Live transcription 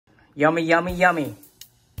Yummy, yummy, yummy.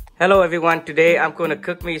 Hello everyone, today I'm going to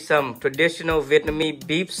cook me some traditional Vietnamese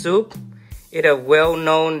beef soup. It's a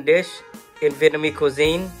well-known dish in Vietnamese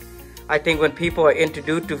cuisine. I think when people are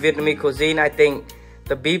introduced to Vietnamese cuisine, I think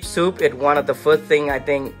the beef soup is one of the first thing I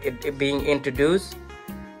think it being introduced.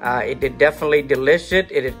 It is definitely delicious.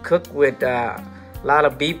 It is cooked with a lot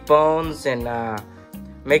of beef bones and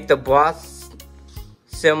make the broth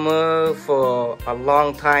simmer for a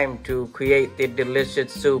long time to create the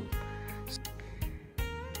delicious soup.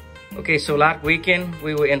 Okay, so last weekend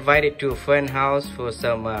we were invited to a friend's house for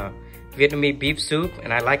some Vietnamese beef soup,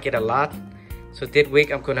 and I like it a lot. So this week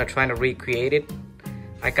I'm gonna try to recreate it.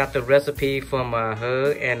 I got the recipe from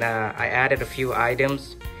her, and I added a few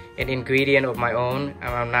items and ingredients of my own.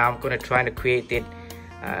 And now I'm gonna try to create this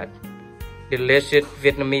delicious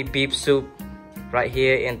Vietnamese beef soup right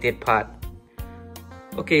here in this pot.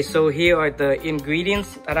 Okay, so here are the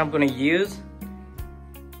ingredients that I'm gonna use.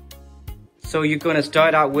 So you're gonna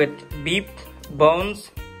start out with beef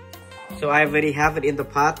bones. So I already have it in the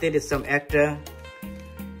pot. There is some extra.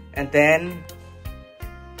 And then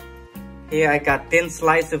here I got thin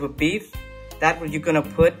slice of a beef. That's what you're gonna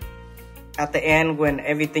put at the end when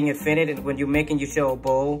everything is finished. And when you're making your show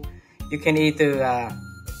bowl, you can either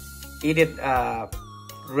eat it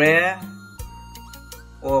rare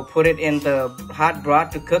or put it in the hot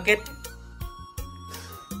broth to cook it.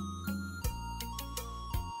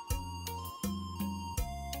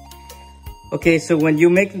 Okay, so when you're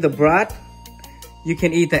making the broth, you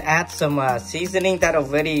can either add some seasoning that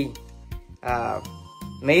already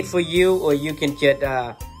made for you, or you can just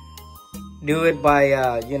do it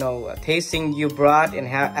by tasting your broth and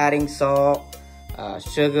adding salt,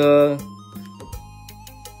 sugar.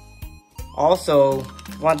 Also,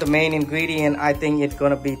 one of the main ingredient, I think it's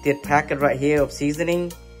gonna be this packet right here of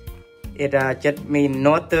seasoning. It just means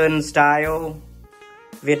northern style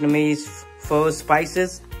Vietnamese pho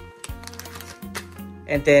spices.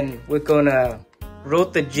 And then we're gonna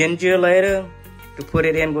roast the ginger later to put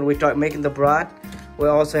it in when we start making the broth. We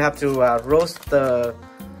also have to roast the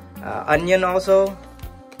onion also.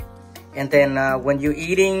 And then when you're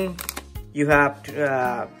eating, you have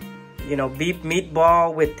to, beef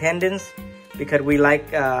meatball with tendons, because we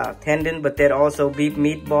like tendon, but then also beef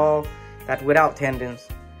meatball that without tendons.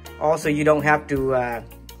 Also, you don't have to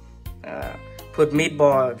put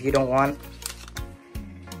meatball if you don't want.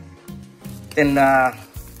 Then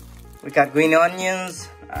we got green onions,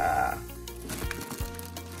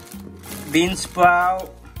 bean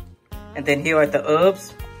sprout, and then here are the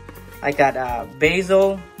herbs. I got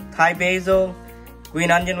basil, Thai basil,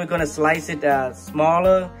 green onion. We're gonna slice it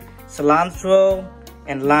smaller, cilantro,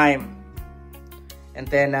 and lime. And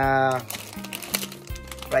then right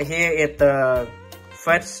here is the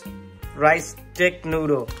fresh rice stick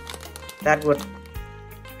noodle. That's what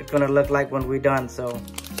it's gonna look like when we're done. So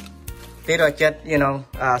these are just,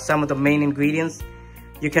 some of the main ingredients.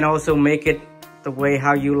 You can also make it the way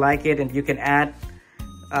how you like it, and you can add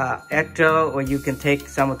extra, or you can take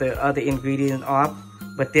some of the other ingredients off.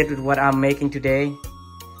 But this is what I'm making today.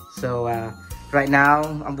 So right now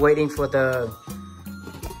I'm waiting for the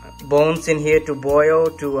bones in here to boil,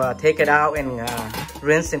 to take it out and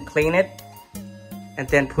rinse and clean it, and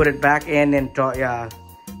then put it back in and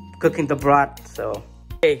cooking the broth. So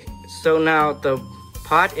okay, so now the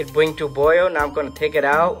pot is going to boil. Now I'm going to take it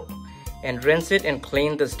out and rinse it and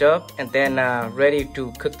clean the stuff, and then ready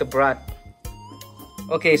to cook the broth.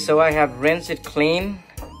 Okay, so I have rinsed it clean,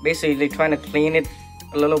 basically trying to clean it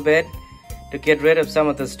a little bit to get rid of some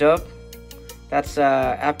of the stuff that's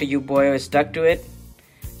after you boil is stuck to it.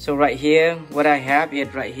 So right here, what I have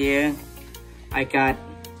is right here, I got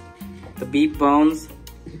the beef bones.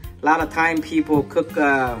 A lot of time people cook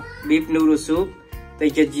beef noodle soup, they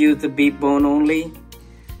just use the beef bone only.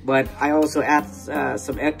 But I also add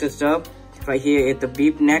some extra stuff. Right here is the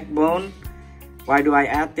beef neck bone. Why do I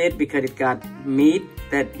add it? Because it got meat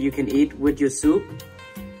that you can eat with your soup.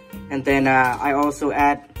 And then I also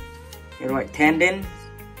add tendon.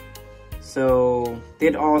 So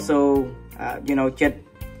it also just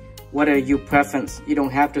what are your preference. You don't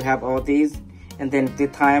have to have all these. And then this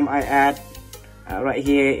time I add right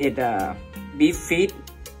here is beef feet.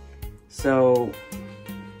 So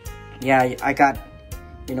yeah, I got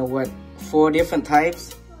 4 different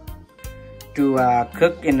types to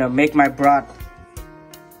cook and make my broth.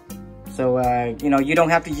 So you don't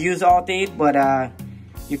have to use all these, but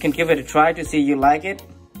you can give it a try to see you like it.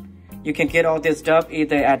 You can get all this stuff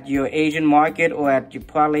either at your Asian market or at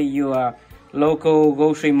probably your local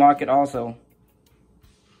grocery market also.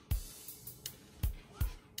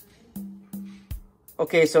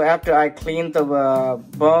 Okay, so after I cleaned the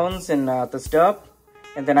bones and the stuff,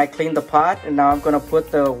 and then I clean the pot, and now I'm gonna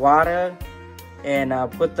put the water and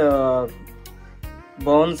put the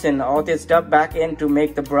bones and all this stuff back in to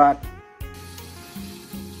make the broth.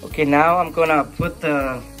 Okay, now I'm gonna put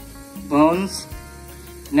the bones,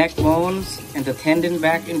 neck bones and the tendon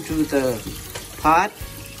back into the pot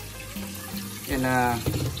and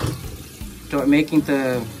start making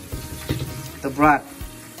the broth.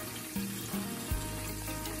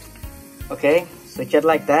 Okay, so just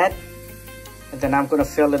like that, and then I'm gonna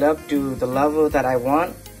fill it up to the level that I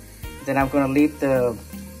want. Then I'm gonna leave the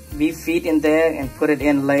beef feet in there and put it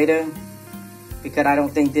in later, because I don't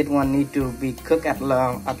think this one need to be cooked at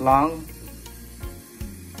long.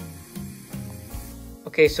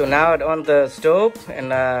 Okay, so now it's on the stove,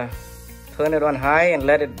 and turn it on high and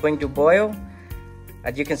let it bring to boil.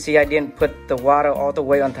 As you can see, I didn't put the water all the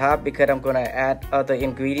way on top because I'm gonna add other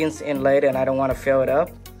ingredients in later and I don't want to fill it up.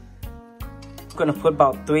 I'm gonna put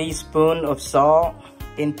about 3 spoons of salt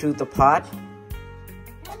into the pot.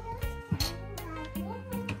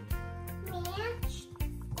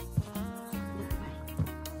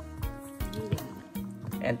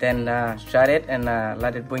 And then shut it and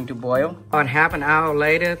let it bring to boil. On half an hour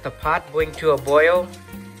later, the pot bring to a boil.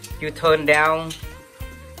 You turn down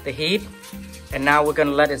the heat, and now we're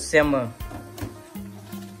gonna let it simmer.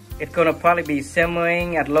 It's gonna probably be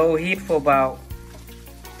simmering at low heat for about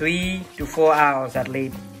 3 to 4 hours at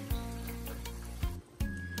least.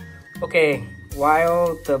 Okay,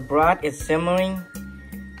 while the broth is simmering,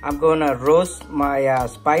 I'm gonna roast my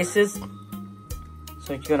spices.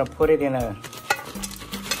 So you're gonna put it in a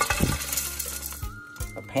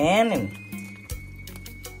pan and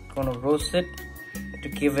gonna roast it to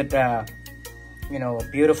give it you know, a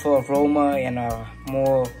beautiful aroma and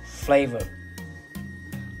more flavor.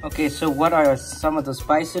 Okay, so what are some of the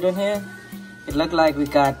spices in here? It looks like we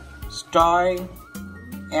got star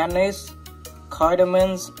anise,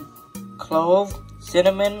 cardamoms, clove,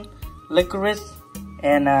 cinnamon, licorice,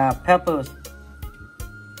 and peppers.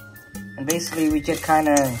 And basically we just kind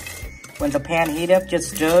of, when the pan heat up,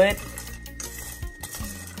 just stir it.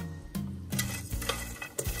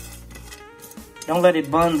 Don't let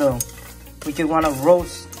it burn though. We just want to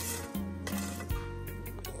roast.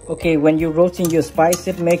 Okay, when you're roasting your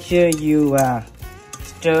spices, make sure you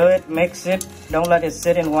stir it, mix it. Don't let it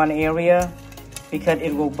sit in one area because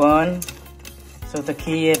it will burn. So the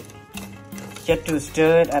key is just to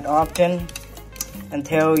stir it as often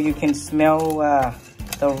until you can smell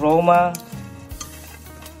the aroma.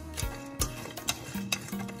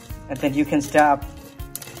 And then you can stop.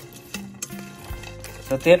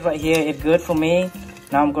 So this right here is good for me.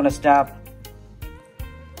 Now I'm gonna stop.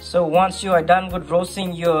 So once you are done with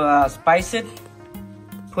roasting your spices,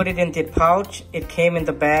 put it in the pouch. It came in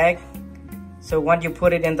the bag. So once you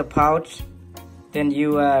put it in the pouch, then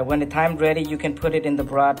you, when the time ready, you can put it in the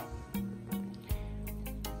broth.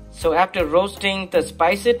 So after roasting the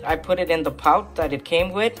spices, I put it in the pouch that it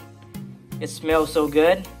came with. It smells so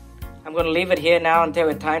good. I'm gonna leave it here now until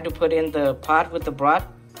it's time to put in the pot with the broth.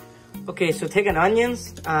 Okay, so take an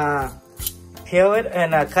onions, peel it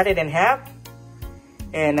and cut it in half,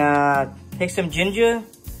 and take some ginger,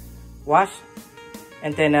 wash,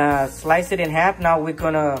 and then slice it in half. Now we're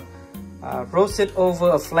gonna roast it over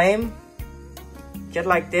a flame, just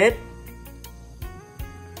like that.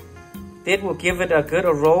 That will give it a good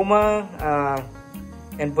aroma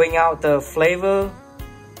and bring out the flavor.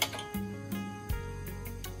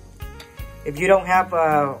 If you don't have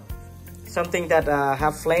something that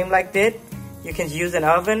have flame like that, you can use an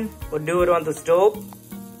oven or do it on the stove.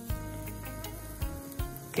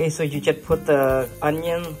 Okay, so you just put the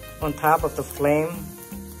onion on top of the flame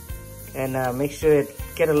and make sure it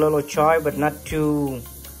get a little charred, but not too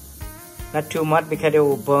much, because it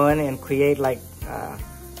will burn and create like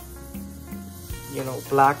you know,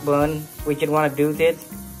 black burn. We just want to do this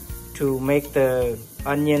to make the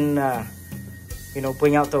onion you know,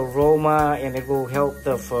 bring out the aroma, and it will help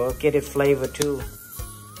the pho get its flavor too.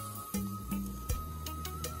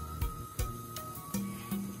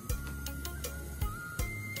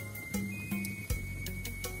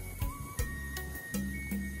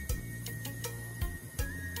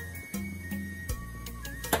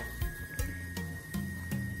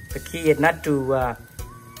 The key is not to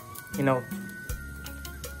you know,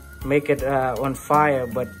 make it on fire,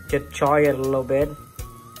 but just char it a little bit.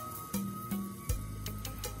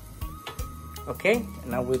 Okay,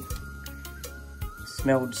 now it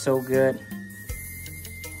smelled so good.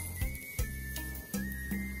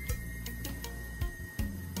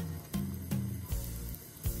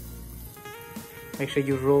 Make sure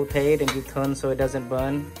you rotate and you turn so it doesn't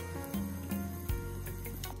burn.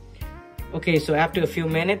 Okay, so after a few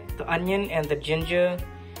minutes, the onion and the ginger,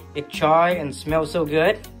 it char and smells so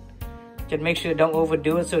good. Just make sure don't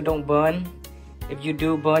overdo it so it don't burn. If you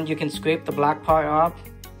do burn, you can scrape the black part off.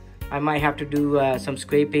 I might have to do some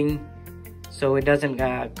scraping so it doesn't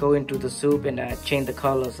go into the soup and change the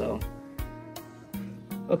color. So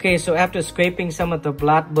okay, so after scraping some of the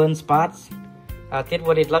black burn spots, this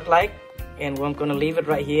what it looked like, and I'm gonna leave it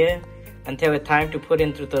right here until it's time to put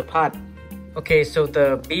into the pot. Okay, so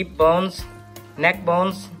the beef bones, neck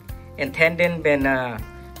bones, and tendon been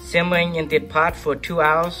simmering in the pot for 2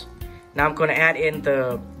 hours. Now I'm gonna add in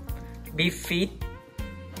the beef feet.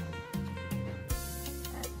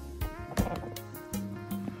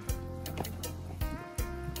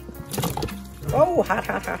 Oh, hot,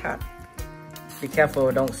 hot, hot, hot. Be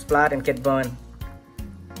careful, don't splat and get burned.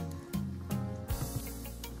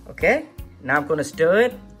 Okay, now I'm gonna stir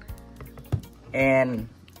it and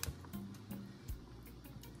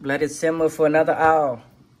let it simmer for another hour.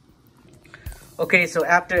 Okay, so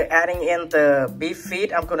after adding in the beef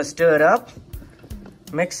feet, I'm gonna stir it up,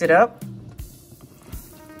 mix it up.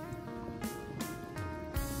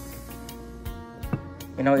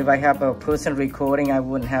 You know, if I have a person recording, I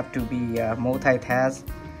wouldn't have to be multitask,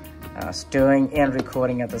 stirring and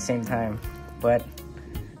recording at the same time. But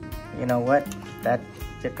you know what? That's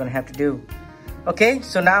just gonna have to do. Okay,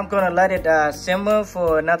 so now I'm gonna let it simmer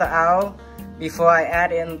for another hour before I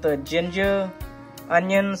add in the ginger,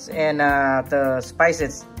 onions, and the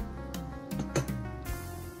spices.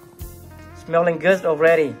 Smelling good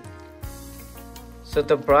already. So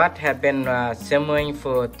the broth had been simmering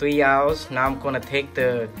for 3 hours. Now I'm gonna take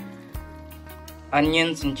the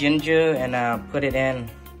onions and ginger and put it in.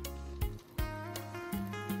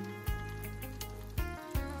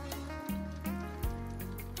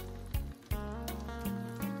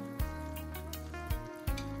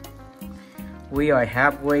 We are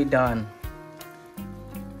halfway done.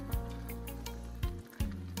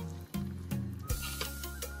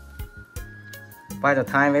 By the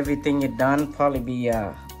time everything is done, probably be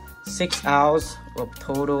 6 hours of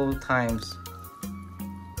total times.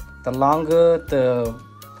 The longer the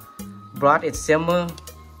broth is simmer,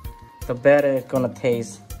 the better it's gonna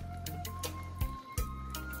taste.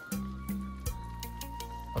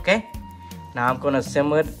 Okay, now I'm gonna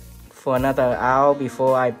simmer it for another hour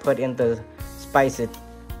before I put in the spices.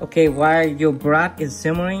 Okay, while your broth is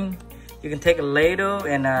simmering, you can take a ladle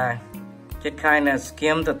and just kind of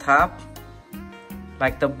skim the top,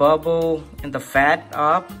 like the bubble and the fat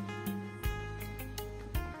up.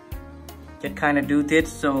 Just kind of do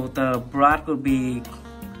this so the broth will be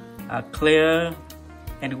clear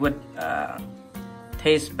and it would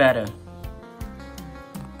taste better.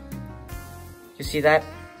 You see that?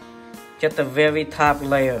 Just the very top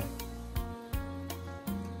layer.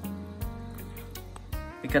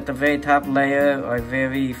 Because the very top layer are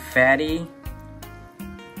very fatty,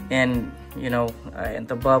 and you know, and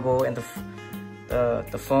the bubble and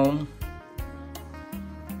the foam.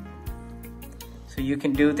 So you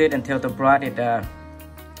can do that until the broth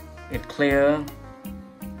it clear.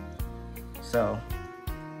 So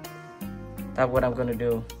that's what I'm gonna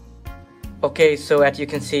do. Okay, so as you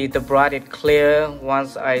can see, the broth is clear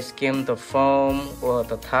once I skim the foam or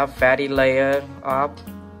the top fatty layer up.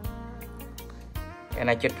 And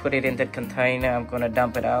I just put it in the container. I'm gonna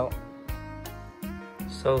dump it out.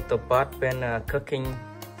 So the broth been cooking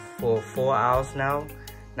for 4 hours now.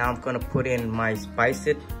 Now I'm gonna put in my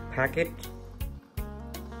spices packet.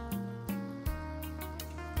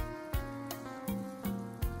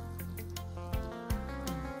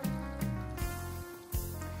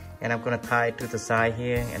 And I'm gonna tie it to the side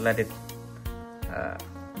here and let it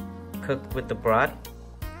cook with the broth.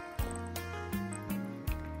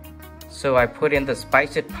 So I put in the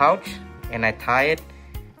spices pouch and I tie it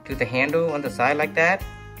to the handle on the side like that.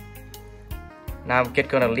 Now I'm just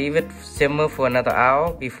gonna leave it simmer for another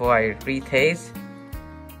hour before I retaste.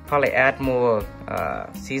 Probably add more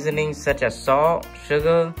seasonings such as salt,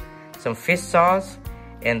 sugar, some fish sauce,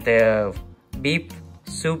 and the beef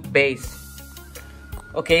soup base.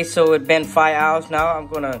 Okay, so it's been 5 hours now. I'm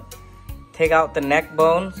gonna take out the neck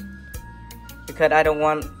bones because I don't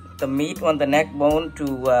want the meat on the neck bone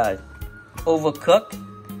to overcook.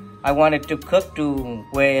 I want it to cook to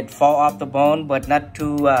where it fall off the bone, but not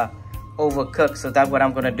too overcooked. So that's what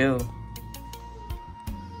I'm gonna do.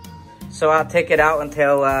 So I'll take it out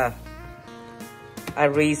until I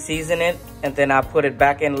re-season it, and then I'll put it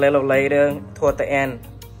back in a little later toward the end.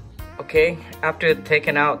 Okay, after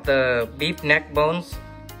taking out the beef neck bones,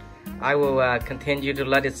 I will continue to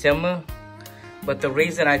let it simmer. But the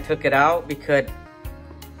reason I took it out because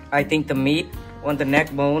I think the meat on the neck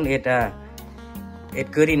bone it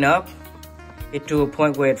good enough, it to a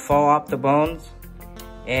point where it fall off the bones.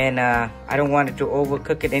 And I don't want it to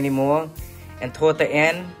overcook it anymore. And toward the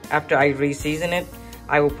end, after I re-season it,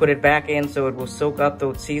 I will put it back in so it will soak up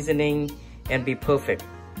the seasoning and be perfect.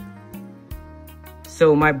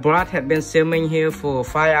 So my broth had been simmering here for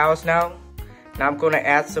 5 hours now. Now I'm gonna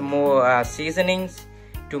add some more seasonings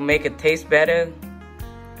to make it taste better.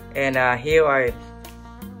 And here are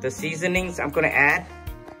the seasonings I'm gonna add.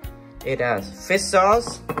 It has fish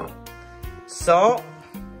sauce, salt,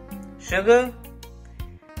 sugar,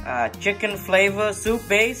 chicken flavor soup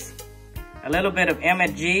base, a little bit of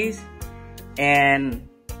MSGs, and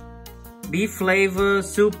beef flavor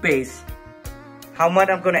soup base. How much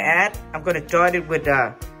I'm gonna add? I'm gonna start it with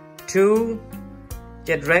 2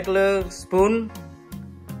 just regular spoon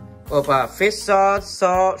of fish sauce,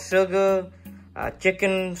 salt, sugar,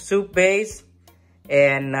 chicken soup base,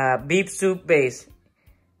 and beef soup base.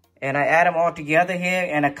 And I add them all together here,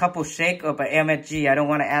 and a couple shake of MSG. I don't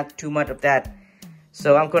want to add too much of that.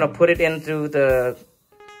 So I'm gonna put it into the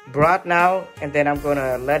broth now, and then I'm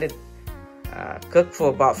gonna let it cook for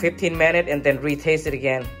about 15 minutes and then re-taste it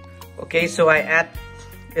again. Okay, so I add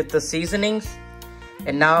the seasonings,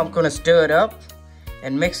 and now I'm gonna stir it up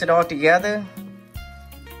and mix it all together.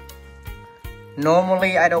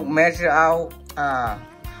 Normally I don't measure out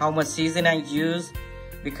how much seasoning I use,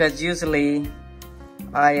 because usually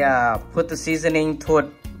I put the seasoning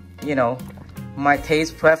toward, you know, my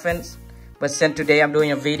taste preference. But since today I'm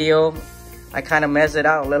doing a video, I kind of measured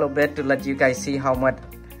out a little bit to let you guys see how much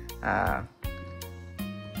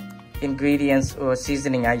ingredients or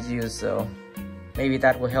seasoning I use. So maybe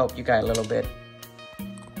that will help you guys a little bit.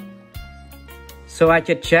 So I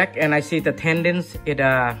just check and I see the tendons, it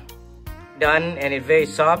done and it's very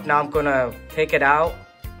soft. Now I'm gonna take it out.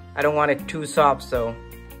 I don't want it too soft, so.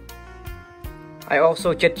 I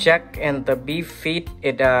also just check and the beef feet,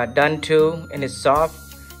 it done too and it's soft.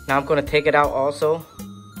 Now I'm gonna take it out also.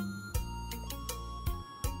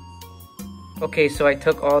 Okay, so I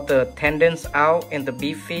took all the tendons out in the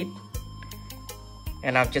beef feet,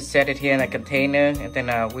 and I've just set it here in a container, and then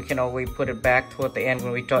we can always put it back toward the end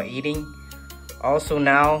when we start eating. Also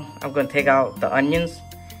now I'm gonna take out the onions.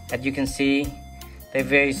 As you can see, they're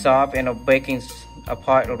very soft and are breaking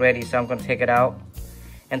apart already, so I'm gonna take it out.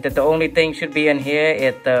 And then the only thing should be in here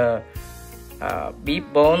is the beef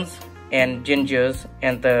bones and gingers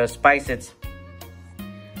and the spices.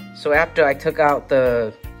 So after I took out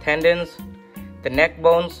the tendons, the neck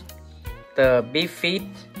bones, the beef feet,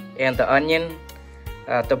 and the onion,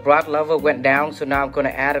 the broth level went down. So now I'm gonna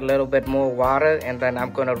add a little bit more water, and then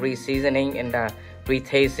I'm gonna re-seasoning and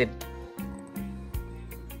re-taste it.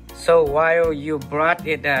 So while your broth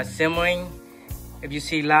is simmering, if you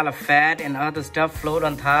see a lot of fat and other stuff float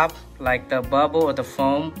on top, like the bubble or the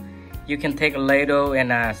foam, you can take a ladle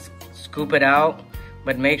and scoop it out.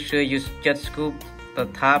 But make sure you just scoop the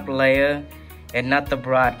top layer and not the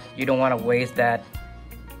broth. You don't want to waste that.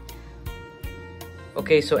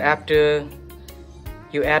 Okay, so after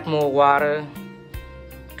you add more water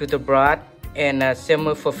to the broth and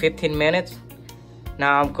simmer for 15 minutes,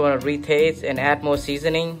 now I'm going to re-taste and add more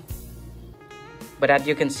seasoning. But as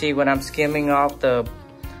you can see, when I'm skimming off the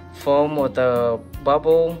foam or the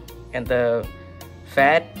bubble and the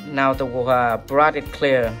fat, now the broth is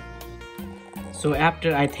clear. So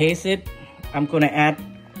after I taste it, I'm gonna add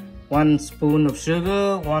 1 spoon of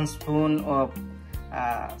sugar, 1 spoon of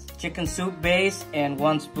chicken soup base, and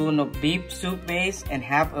 1 spoon of beef soup base, and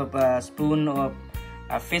half of a spoon of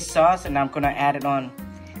fish sauce, and I'm gonna add it on.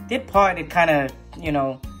 This part, it kind of, you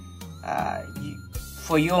know,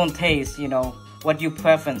 for your own taste, you know, what you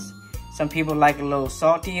preference. Some people like a little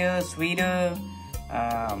saltier, sweeter,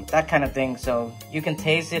 that kind of thing. So you can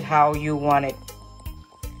taste it how you want it.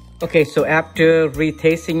 Okay, so after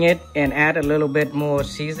re-tasting it and add a little bit more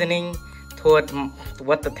seasoning toward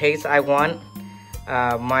what the taste I want,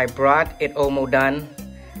 my broth is almost done.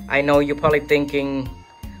 I know you're probably thinking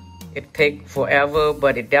it take forever,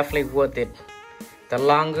 but it definitely worth it. The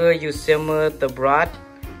longer you simmer the broth,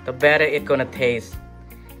 the better it's gonna taste.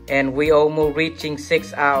 And we almost reaching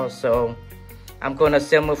 6 hours, so I'm gonna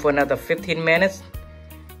simmer for another 15 minutes,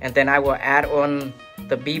 and then I will add on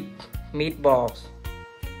the beef meatballs.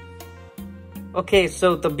 Okay,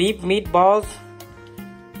 so the beef meatballs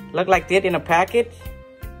look like this in a packet.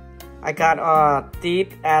 I got these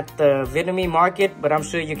at the Vietnamese market, but I'm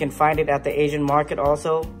sure you can find it at the Asian market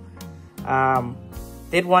also.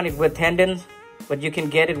 This one is with tendons, but you can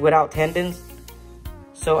get it without tendons.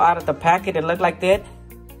 So out of the packet, it look like that.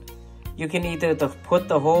 You can either put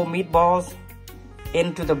the whole meatballs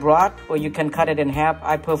into the broth, or you can cut it in half.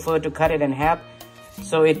 I prefer to cut it in half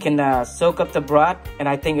so it can soak up the broth, and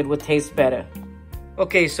I think it would taste better.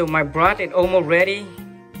 Okay, so my broth is almost ready,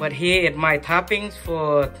 but here is my toppings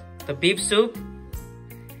for the beef soup.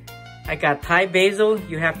 I got Thai basil.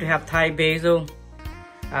 You have to have Thai basil,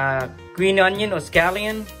 green onion or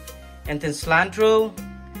scallion, and then cilantro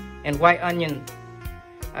and white onion.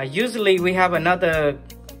 Usually we have another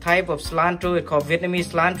type of cilantro. It's called Vietnamese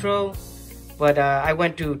cilantro, but I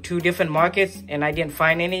went to 2 different markets and I didn't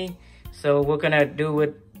find any, so we're gonna do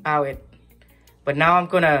without it. But now I'm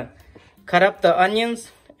gonna cut up the onions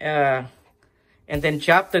and then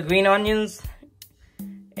chop the green onions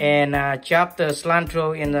and chop the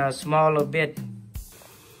cilantro in a smaller bit.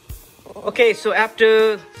 Okay, so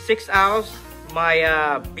after 6 hours,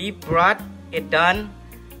 my beef broth is done.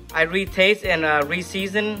 I retaste and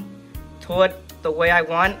re-season toward the way I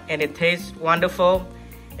want, and it tastes wonderful.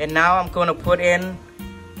 And now I'm gonna put in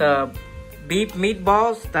the beef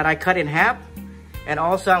meatballs that I cut in half, and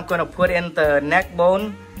also I'm gonna put in the neck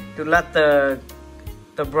bone to let the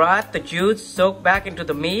broth, the juice, soak back into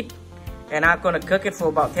the meat. And I'm gonna cook it for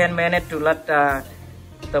about 10 minutes to let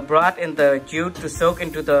the broth and the juice to soak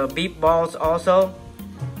into the beef balls also.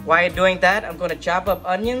 While doing that, I'm gonna chop up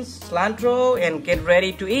onions, cilantro, and get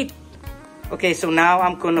ready to eat. Okay, so now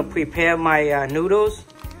I'm gonna prepare my noodles.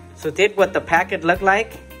 So this what the packet look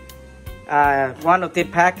like. One of the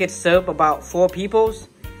packets serve about 4 people.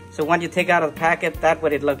 So when you take out of the packet, that's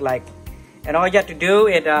what it look like. And all you have to do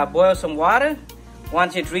is boil some water.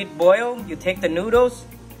 Once it reach boil, you take the noodles,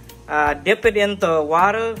 dip it in the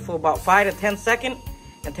water for about 5 to 10 seconds,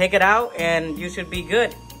 and take it out, and you should be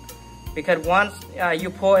good. Because once you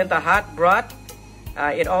pour in the hot broth,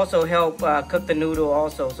 it also help cook the noodle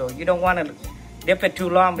also. So you don't want to dip it too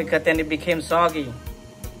long because then it becomes soggy.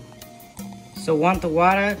 So once the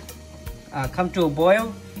water come to a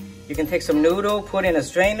boil, you can take some noodle, put in a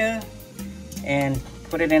strainer, and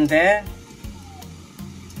put it in there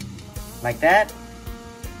like that.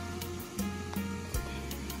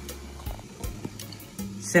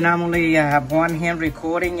 Since I'm only have one hand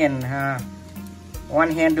recording and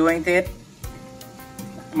one hand doing it,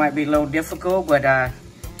 might be a little difficult, but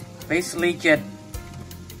basically just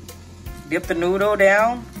dip the noodle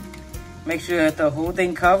down, make sure the whole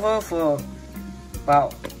thing cover for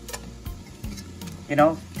about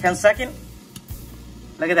 10 seconds.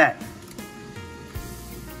 Look at that.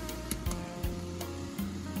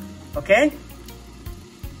 Okay,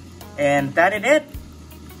 and that is it.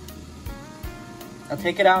 I'll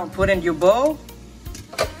take it out and put in your bowl.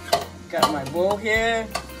 Got my bowl here.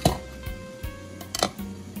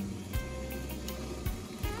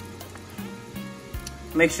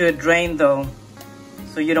 Make sure it drain though,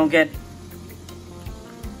 so you don't get,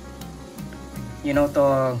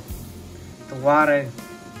 the water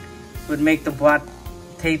would make the broth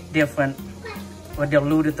taste different or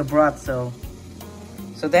diluted the broth. So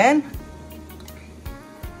then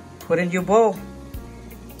put in your bowl,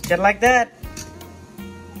 just like that.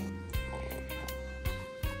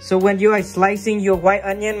 So when you are slicing your white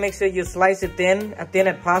onion, make sure you slice it thin, as thin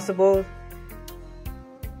as possible,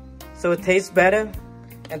 so it tastes better.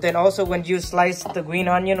 And then also when you slice the green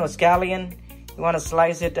onion or scallion, you want to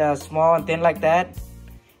slice it small and thin like that.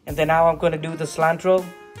 And then now I'm going to do the cilantro.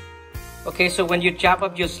 Okay, so when you chop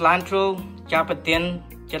up your cilantro, chop it thin,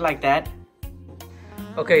 just like that.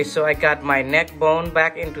 Okay, so I got my neck bone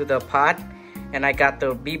back into the pot, and I got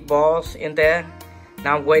the beef balls in there.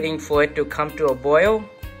 Now I'm waiting for it to come to a boil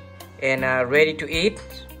and ready to eat.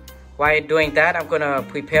 While doing that, I'm gonna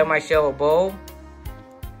prepare myself a bowl.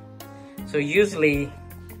 So usually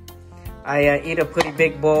I eat a pretty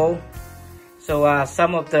big bowl. So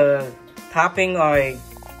some of the topping are,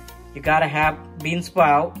 you gotta have bean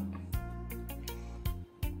sprout,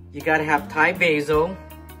 you gotta have Thai basil,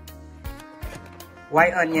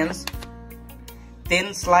 white onions,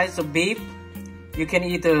 thin slice of beef. You can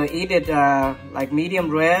either eat it like medium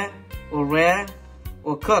rare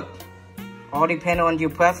or cooked, all depending on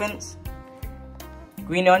your preference.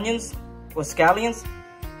 Green onions or scallions,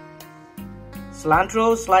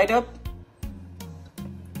 cilantro slide up.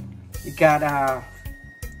 You got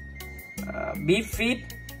beef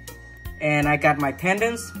feet, and I got my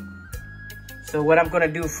tendons. So what I'm gonna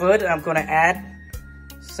do first, I'm gonna add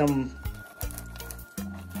some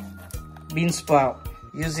bean sprout.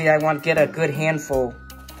 Usually I want to get a good handful.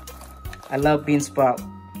 I love bean sprout.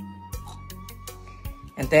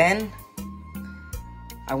 And then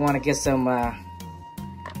I want to get some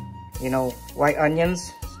white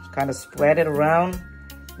onions, kind of spread it around,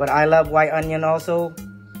 but I love white onion also.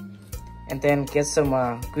 And then get some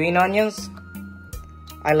green onions.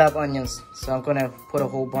 I love onions, so I'm gonna put a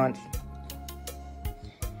whole bunch.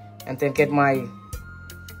 And then get my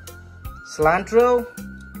cilantro.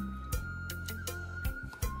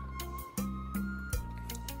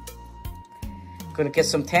 Gonna get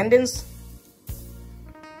some tendons.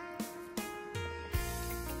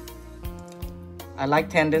 I like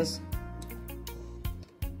tendons.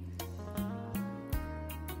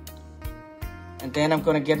 And then I'm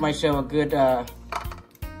gonna get myself a good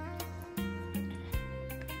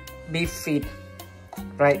beef feet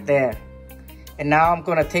right there. And now I'm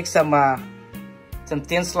gonna take some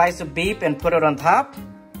thin slice of beef and put it on top.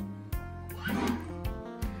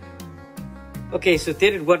 Okay, so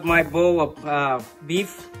this is what my bowl of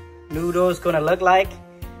beef noodles gonna look like.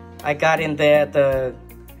 I got in there the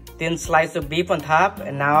thin slice of beef on top,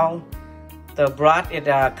 and now the broth is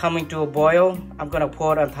coming to a boil. I'm gonna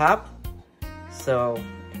pour it on top. So,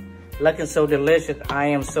 looking so delicious. I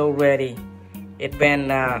am so ready. It's been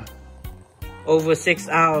over 6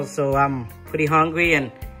 hours, so I'm pretty hungry and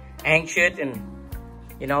anxious, and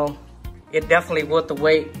you know, it definitely worth the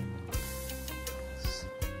wait.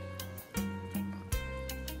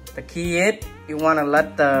 The key is you want to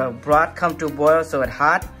let the broth come to a boil so it's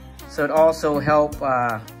hot, so it also help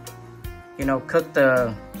you know, cook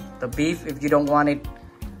the beef if you don't want it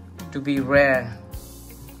to be rare.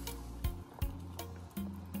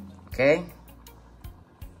 Okay,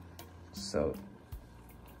 so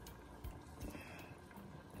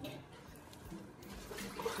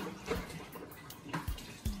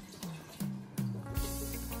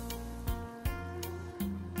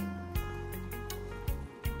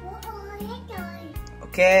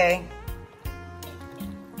okay,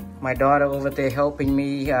 my daughter over there helping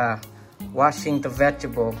me washing the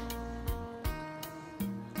vegetable.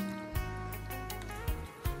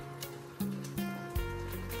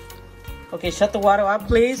 Okay, shut the water up,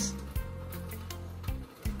 please.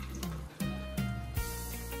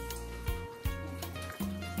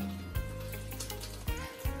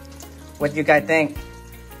 What do you guys think?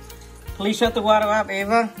 Please shut the water up,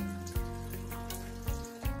 Ava.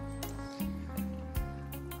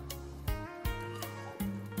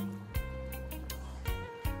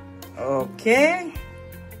 Okay.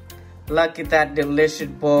 Look at that delicious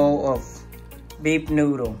bowl of beef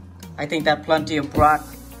noodle. I think that plenty of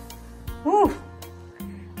broth. Whew.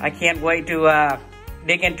 I can't wait to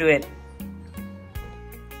dig into it.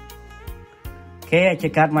 Okay, I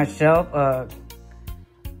just got myself a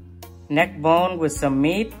neck bone with some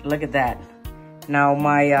meat. Look at that. Now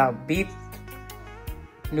my beef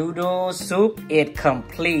noodle soup is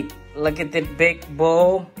complete. Look at this big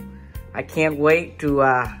bowl. I can't wait to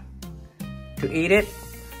eat it.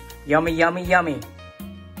 Yummy, yummy, yummy.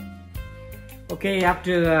 Okay,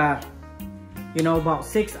 after you know, about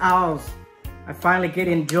 6 hours, I finally get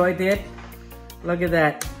enjoyed it. Look at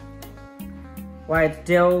that. Why, it's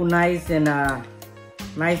still nice and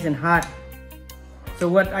hot. So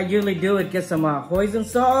what I usually do is get some hoisin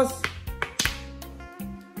sauce.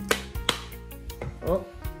 Oh,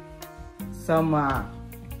 some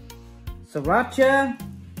sriracha.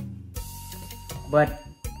 But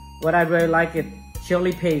what I really like is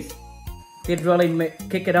chili paste. It really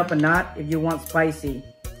kick it up a notch if you want spicy.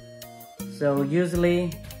 So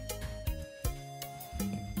usually,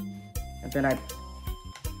 and then I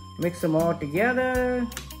mix them all together.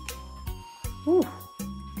 Whew.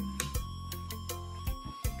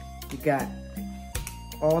 You got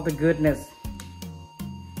all the goodness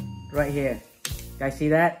right here. Guys, see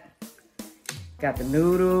that? Got the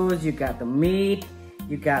noodles, you got the meat,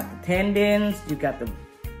 you got the tendons, you got the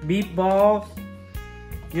beef balls.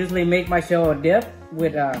 Usually make myself a dip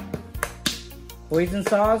with hoisin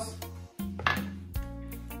sauce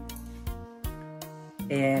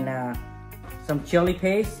and some chili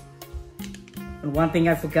paste. And one thing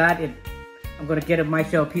I forgot is I'm gonna get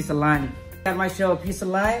myself a piece of lime. Got myself a piece of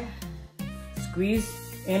lime, squeeze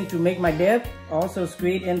in to make my dip, also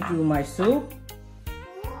squeeze into my soup.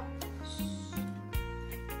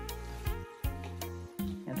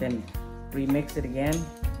 And then remix it again.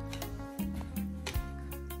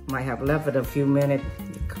 Might have left it a few minutes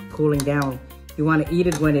cooling down. You want to eat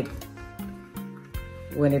it when it's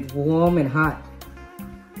warm and hot.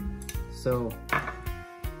 So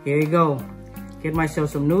here you go. Get myself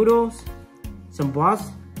some noodles, some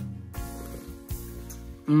broth.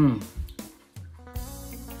 Some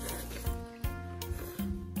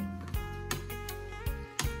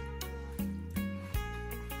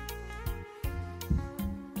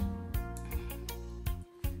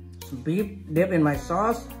beef dip in my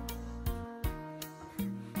sauce.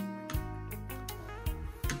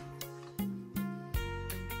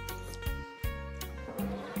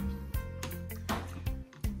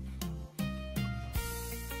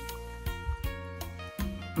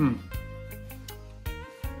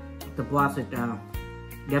 The broth is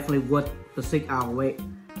definitely worth the 6 hour wait.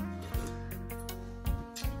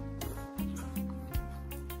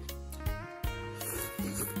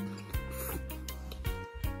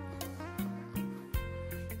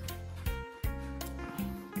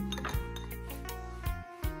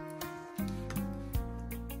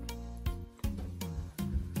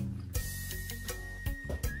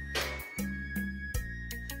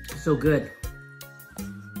 So good.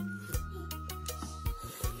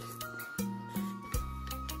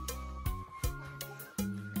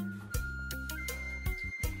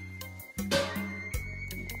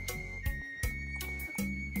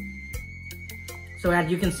 So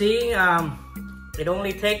as you can see, it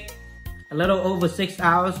only takes a little over 6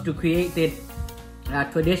 hours to create the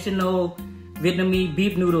traditional Vietnamese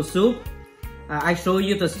beef noodle soup. I show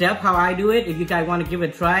you the step how I do it. If you guys want to give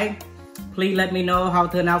it a try, please let me know how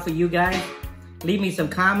it turned out for you guys. Leave me some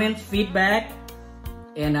comments, feedback,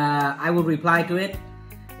 and I will reply to it.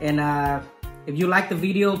 And if you like the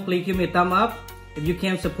video, please give me a thumb up. If you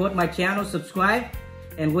can support my channel, subscribe,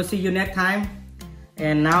 and we'll see you next time.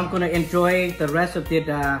 And now I'm gonna enjoy the rest of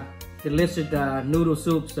the delicious noodle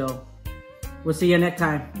soup. So we'll see you next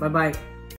time. Bye bye.